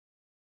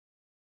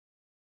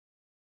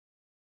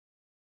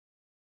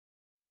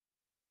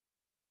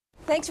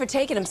Thanks for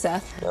taking him,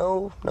 Seth.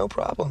 No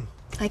problem.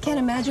 I can't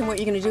imagine what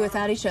you're going to do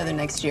without each other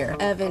next year.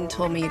 Evan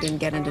told me you didn't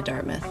get into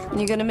Dartmouth.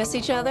 You going to miss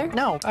each other?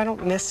 No, I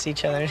don't miss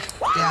each other.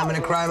 Yeah, I'm gonna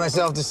cry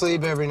myself to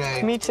sleep every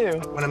night. Me too.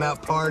 When I'm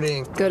out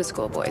partying. Go to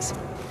school, boys.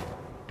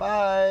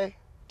 Bye.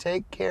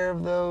 Take care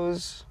of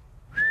those.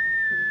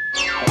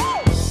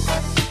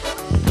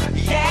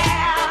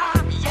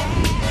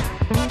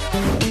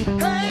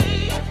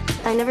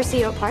 I never see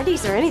you at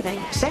parties or anything.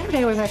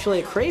 Saturday was actually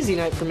a crazy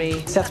night for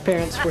me. Seth's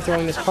parents were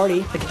throwing this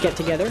party, like a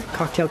get-together,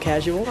 cocktail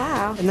casual.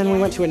 Wow. And then we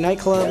went to a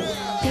nightclub.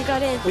 You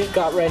got in. We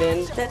got right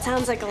in. That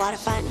sounds like a lot of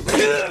fun.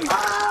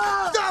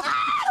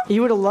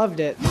 You would have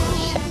loved it.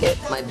 Get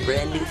my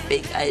brand new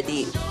fake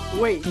ID.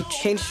 Wait, you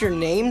changed your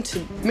name to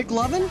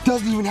McLovin?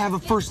 Doesn't even have a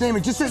first name,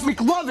 it just says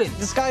McLovin.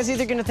 This guy's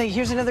either gonna think,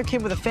 here's another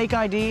kid with a fake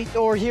ID,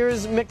 or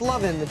here's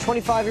McLovin, the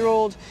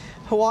 25-year-old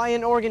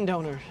Hawaiian organ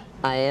donor.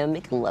 I am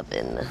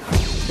McLovin.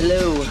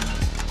 Hello,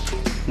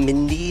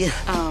 Mindy.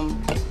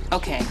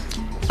 Okay.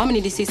 I'm gonna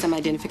need to see some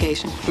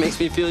identification. Makes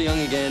me feel young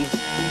again.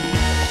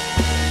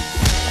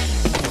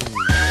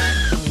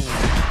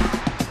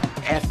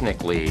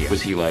 Ethnically,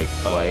 was he like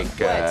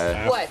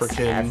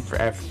African?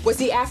 Was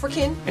he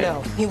African?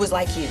 No, he was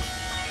like you.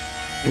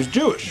 He was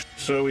Jewish.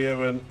 So we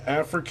have an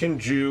African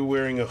Jew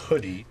wearing a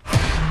hoodie.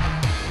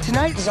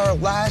 Tonight is our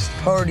last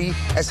party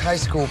as high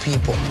school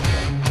people.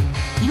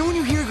 You know when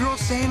you hear girls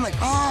saying like,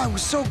 oh, I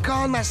was so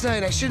gone last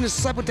night, I shouldn't have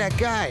slept with that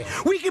guy.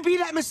 We could be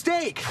that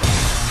mistake.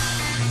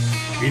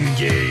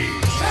 Engage.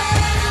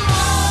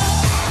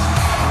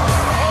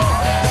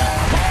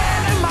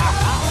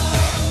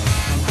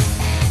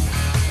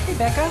 Hey,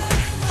 Becca.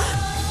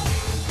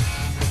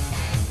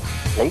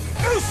 Like?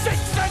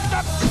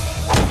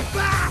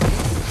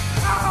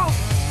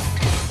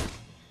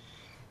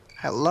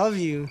 I love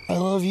you. I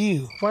love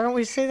you. Why don't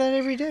we say that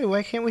every day?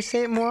 Why can't we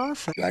say it more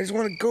often? I just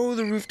want to go to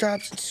the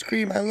rooftops and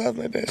scream, I love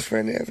my best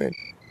friend, Evan.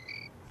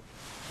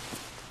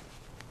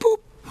 Boop.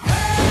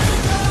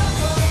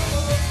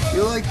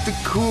 You're like the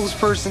coolest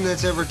person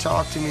that's ever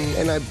talked to me,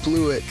 and I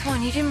blew it. Come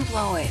on, you didn't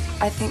blow it.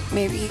 I think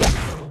maybe...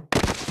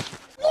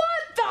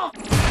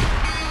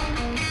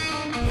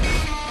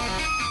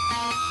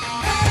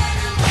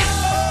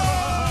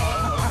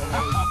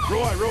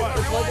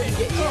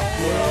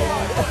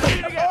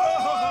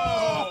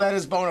 That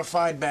is bona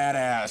fide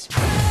badass.